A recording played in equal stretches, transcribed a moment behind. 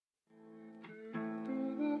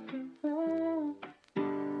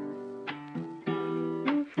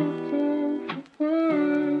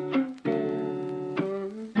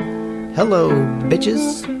Hello,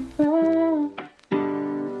 bitches.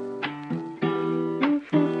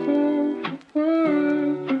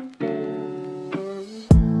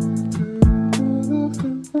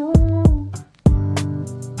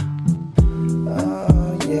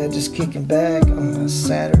 Just kicking back on a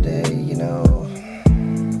Saturday,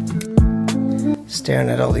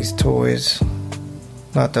 staring at all these toys.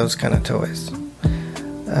 Not those kind of toys.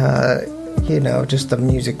 Just the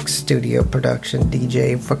music studio production,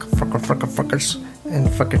 DJ fuckers,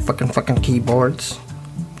 and fucking keyboards,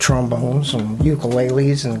 trombones, and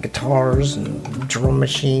ukuleles, and guitars, and drum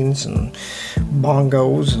machines, and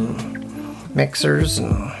bongos, and mixers,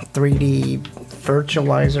 and 3D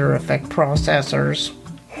virtualizer effect processors.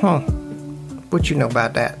 What you know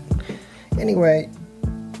about that? Anyway,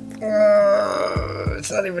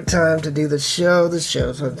 it's not even time to do the show. The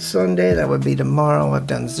show's on Sunday. That would be tomorrow. I've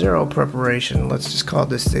done zero preparation. Let's just call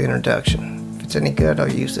this the introduction. If it's any good,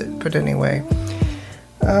 I'll use it. But anyway,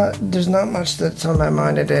 there's not much that's on my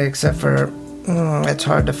mind today except for it's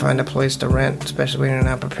hard to find a place to rent, especially when you're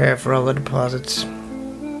not prepared for all the deposits.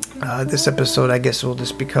 This episode, I guess, will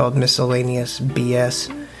just be called Miscellaneous BS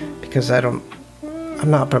because I'm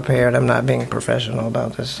not prepared. I'm not being professional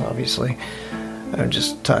about this, obviously. I'm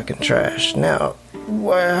just talking trash. Now,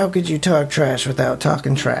 how could you talk trash without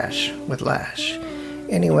talking trash with Lash?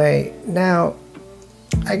 Anyway, now,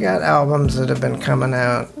 I got albums that have been coming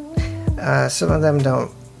out. Some of them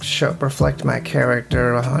don't reflect my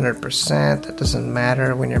character 100%. That doesn't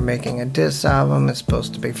matter. When you're making a diss album, it's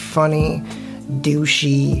supposed to be funny,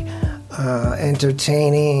 douchey,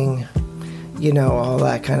 entertaining, all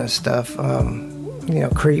that kind of stuff.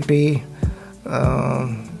 Creepy,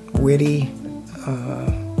 witty,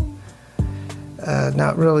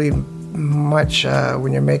 not really much,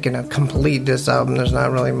 when you're making a complete diss album, there's not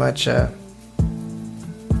really much, the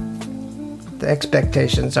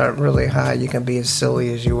expectations aren't really high. You can be as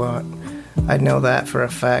silly as you want. I know that for a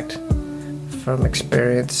fact from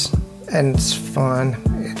experience, and it's fun.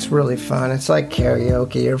 It's really fun. It's like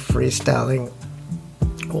karaoke or freestyling.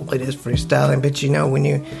 Well, it is freestyling, but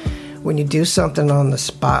when you do something on the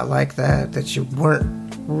spot like that you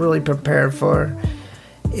weren't really prepared for,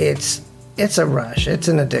 it's a rush. It's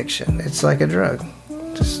an addiction. It's like a drug.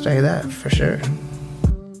 Just say that for sure.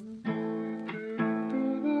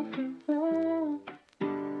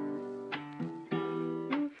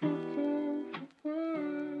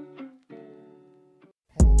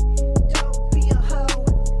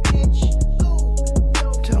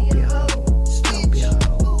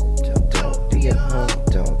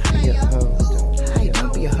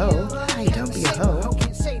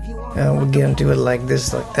 Get into it like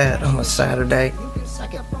this, like that on a Saturday.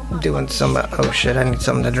 Doing some, oh shit, I need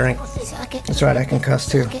something to drink. That's right, I can cuss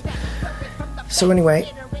too. So anyway,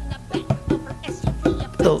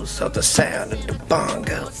 those are the sound of the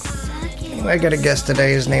bongo. Anyway, I got a guest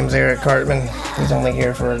today. His name's Eric Hartman. He's only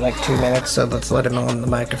here for like 2 minutes, so let's let him on the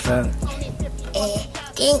microphone.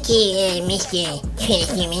 Thank you, Mr.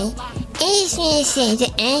 Treasury. I just want to say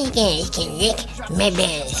that I guys can lick my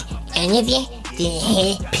balls. And if you didn't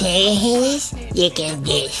hear player haters, you can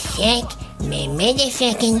get sick my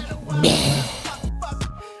motherfucking bell.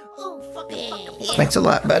 Thanks a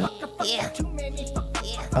lot, bud.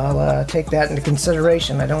 I'll take that into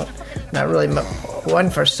consideration. Not really one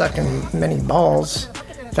for sucking many balls.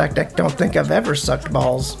 In fact, I don't think I've ever sucked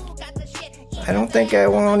balls. I don't think I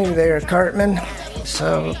want you there, Cartman.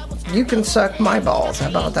 So you can suck my balls. How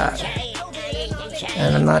about that?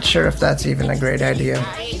 And I'm not sure if that's even a great idea.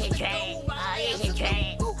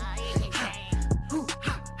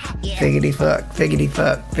 Figgity fuck,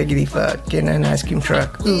 get in an ice cream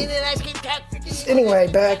truck. Ooh. Anyway,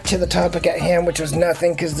 back to the topic at hand, which was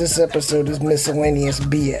nothing, because this episode is miscellaneous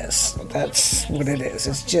BS. That's what it is.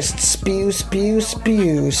 It's just spew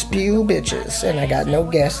bitches. And I got no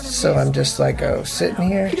guests, so I'm just like, sitting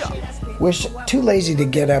here. Too lazy to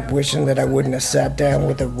get up, wishing that I wouldn't have sat down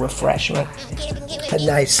with a refreshment. A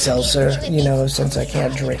nice seltzer, since I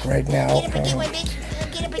can't drink right now.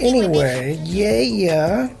 Anyway,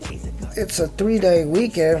 yeah. It's a 3-day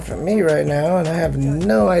weekend for me right now, and I have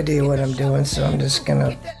no idea what I'm doing, so I'm just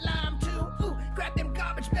gonna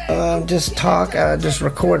just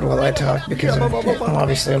record while I talk, because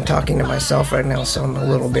I'm talking to myself right now, so I'm a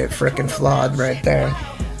little bit frickin' flawed right there.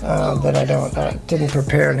 That I didn't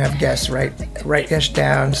prepare and have guests write this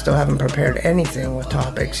down. Still haven't prepared anything with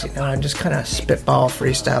topics. I'm just kind of spitball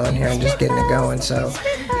freestyling here and just getting it going. So,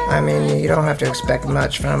 you don't have to expect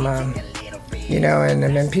much from, and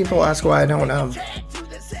then people ask why I don't,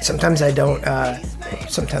 sometimes I don't,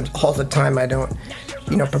 sometimes all the time I don't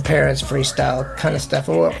prepare as freestyle kind of stuff.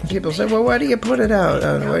 Well, people say, well, why do you put it out?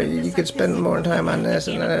 You could spend more time on this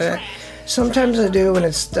and that. Sometimes I do when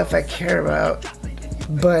it's stuff I care about.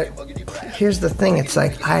 But here's the thing. It's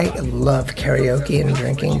like I love karaoke and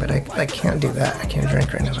drinking, but I can't do that. I can't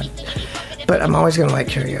drink right now. But I'm always going to like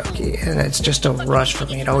karaoke, and it's just a rush for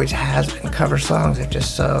me. It always has been. Cover songs are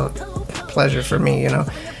just so pleasure for me,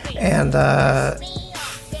 And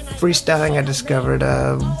freestyling I discovered,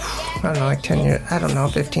 I don't know,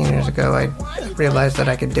 like 15 years ago, I realized that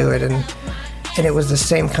I could do it, and it was the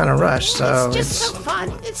same kind of rush, so it's so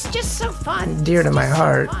fun. It's just so fun. Dear to my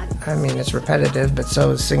heart. I mean, it's repetitive, but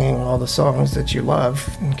so is singing all the songs that you love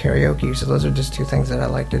in karaoke, so those are just two things that I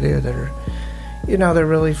like to do that are, they're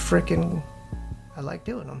really freaking, I like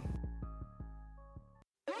doing them.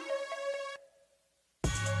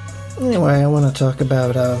 Anyway, I want to talk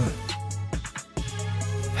about,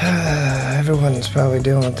 everyone's probably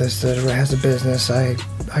dealing with this that has a business. I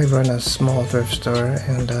run a small thrift store,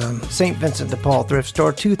 and St. Vincent de Paul Thrift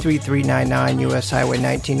Store, 23399 U.S. Highway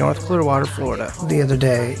 19, North Clearwater, Florida. The other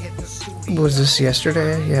day, was this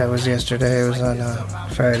yesterday? Yeah, it was yesterday. It was on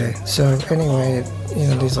Friday. So anyway,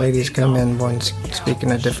 these ladies come in, one's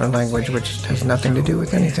speaking a different language, which has nothing to do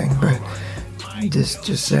with anything, but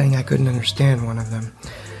just saying I couldn't understand one of them.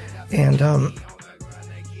 And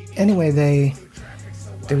anyway, they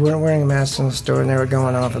weren't wearing a mask in the store, and they were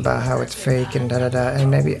going off about how it's fake and da-da-da. And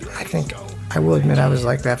maybe, I will admit I was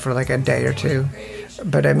like that for like a day or two.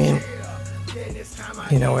 But I mean,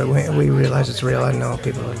 we realize it's real. I know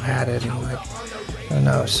people have had it, and I don't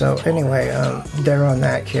know. So anyway, they're on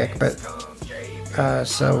that kick. But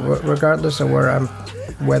so regardless of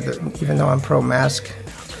even though I'm pro-mask,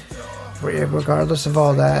 regardless of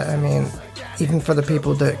all that, I mean, even for the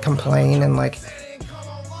people that complain and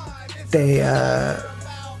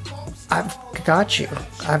I've got you.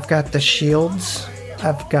 I've got the shields.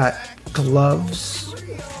 I've got gloves.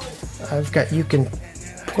 You can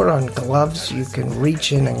put on gloves. You can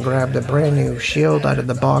reach in and grab the brand new shield out of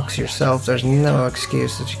the box yourself. There's no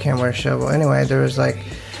excuse that you can't wear a shovel. Anyway, there was a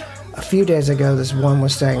few days ago, this one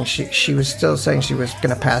was saying she was still saying she was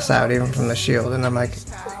going to pass out even from the shield. And I'm like,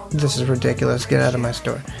 this is ridiculous. Get out of my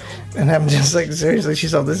store. And I'm just like, seriously,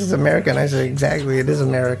 she's all, this is America. And I said, exactly, it is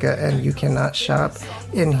America, and you cannot shop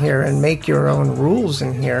in here and make your own rules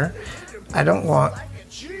in here. I don't want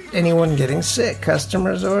anyone getting sick,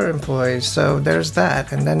 customers or employees. So there's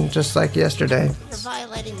that. And then just like yesterday, You're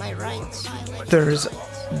violating my rights. there's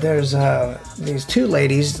these two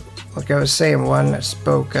ladies, like I was saying, one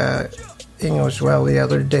spoke English well, the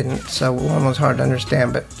other didn't. So one was hard to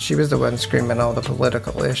understand, but she was the one screaming all the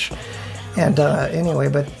political-ish. And anyway,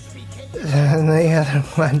 but and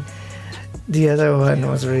the other one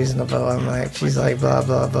was reasonable. I'm like, she's like, blah,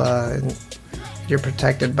 blah, blah, and you're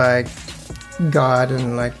protected by God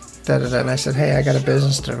and like da-da-da. And I said, hey, I got a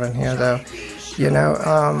business to run here, though.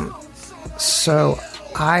 So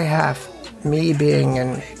me being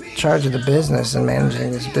in charge of the business and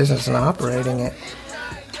managing this business and operating it,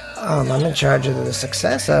 I'm in charge of the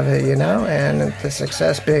success of it, and the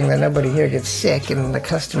success being that nobody here gets sick and the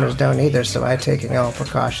customers don't either, so I'm taking all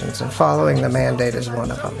precautions, and following the mandate is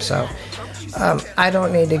one of them. So I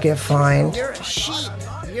don't need to get fined. You're a sheep.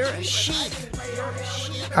 You're a sheep.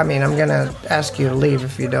 I mean, I'm going to ask you to leave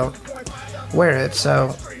if you don't wear it,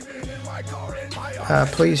 so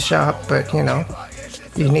please shop, but,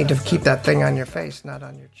 you need to keep that thing on your face, not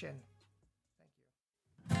on your chin.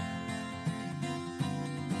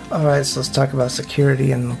 Alright, so let's talk about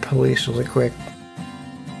security and police really quick.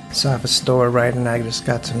 So I have a store, right, and I just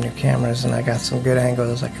got some new cameras, and I got some good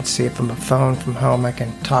angles. I can see it from a phone from home. I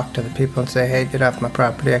can talk to the people and say, hey, get off my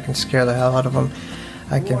property. I can scare the hell out of them.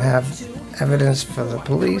 I can have evidence for the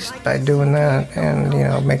police by doing that and,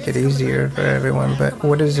 make it easier for everyone. But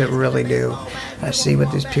what does it really do? I see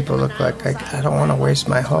what these people look like. I don't want to waste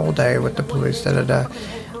my whole day with the police,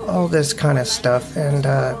 all this kind of stuff. And,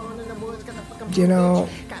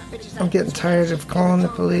 I'm getting tired of calling the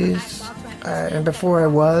police. And before I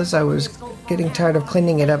was getting tired of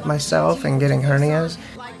cleaning it up myself and getting hernias.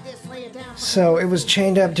 So it was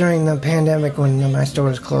chained up during the pandemic when my store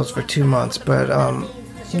was closed for 2 months. But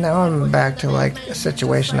now I'm back to a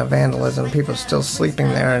situation of vandalism. People still sleeping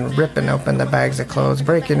there and ripping open the bags of clothes,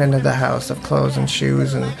 breaking into the house of clothes and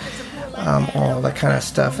shoes and all that kind of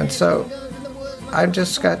stuff. And so I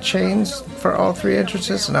just got chains for all 3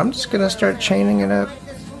 entrances, and I'm just going to start chaining it up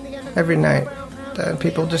every night.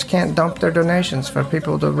 People just can't dump their donations for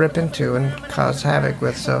people to rip into and cause havoc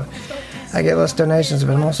with. So I get less donations,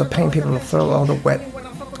 but I'm also paying people to throw all the wet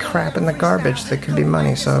crap in the garbage that could be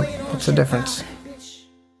money. So what's the difference?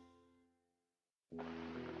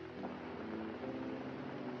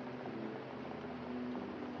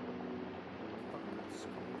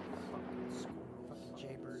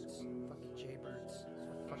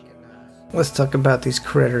 Let's talk about these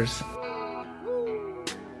critters.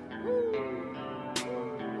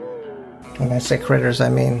 When I say critters, I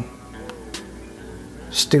mean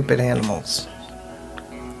stupid animals.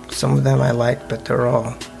 Some of them I like, but they're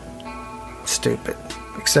all stupid.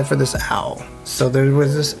 Except for this owl. So there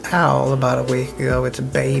was this owl about a week ago. It's a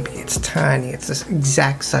baby. It's tiny. It's this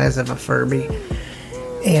exact size of a Furby.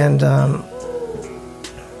 And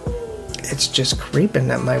it's just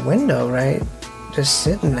creeping at my window, right? Just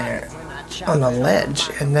sitting there on a ledge.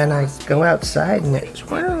 And then I go outside and it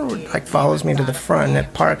like follows me to the front and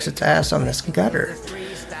it parks its ass on this gutter.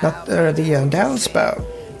 Not the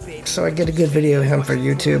downspout. So I get a good video of him for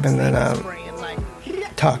YouTube, and then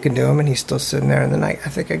talking to him, and he's still sitting there. And then I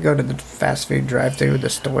think I go to the fast food drive-thru of the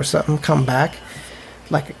store or something, come back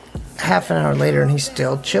like half an hour later, and he's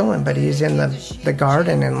still chilling, but he's in the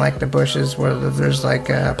garden and like the bushes where there's like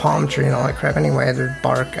a palm tree and all that crap. Anyway, there's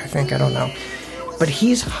bark, I think, I don't know. But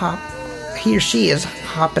he or she is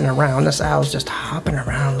hopping around. This owl's just hopping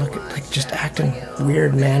around, looking like just acting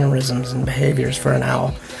weird mannerisms and behaviors for an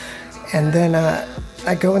owl. And then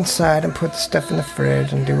I go inside and put the stuff in the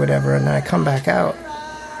fridge and do whatever, and then I come back out.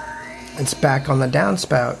 It's back on the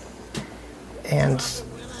downspout, and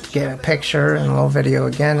get a picture and a little video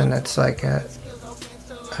again, and it's like I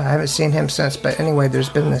haven't seen him since. But anyway, there's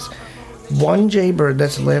been this one jaybird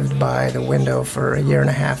that's lived by the window for a year and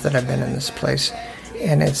a half that I've been in this place,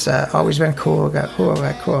 and it's always been cool. I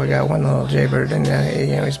got one little jaybird, and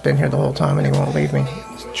he's been here the whole time, and he won't leave me.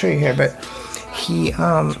 There's a tree here, but he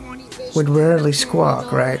would rarely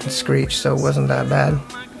squawk, right, and screech, so it wasn't that bad.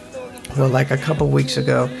 Well, like a couple weeks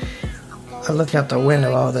ago, I look out the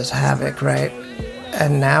window, all this havoc, right?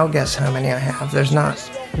 And now guess how many I have? There's not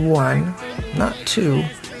one, not two,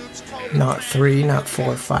 not three, not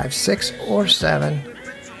 4, 5, 6, or 7,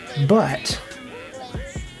 but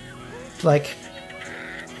like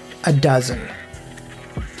a dozen.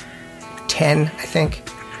 10, I think.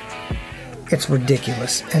 It's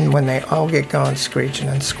ridiculous. And when they all get going screeching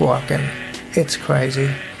and squawking, it's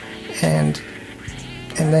crazy. And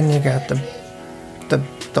then you got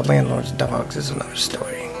the landlord's dogs is another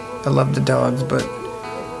story. I love the dogs, but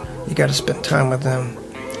you got to spend time with them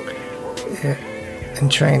and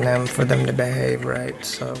train them for them to behave right.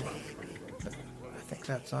 So I think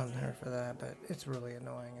that's on there for that, but it's really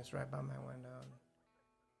annoying. It's right by my window.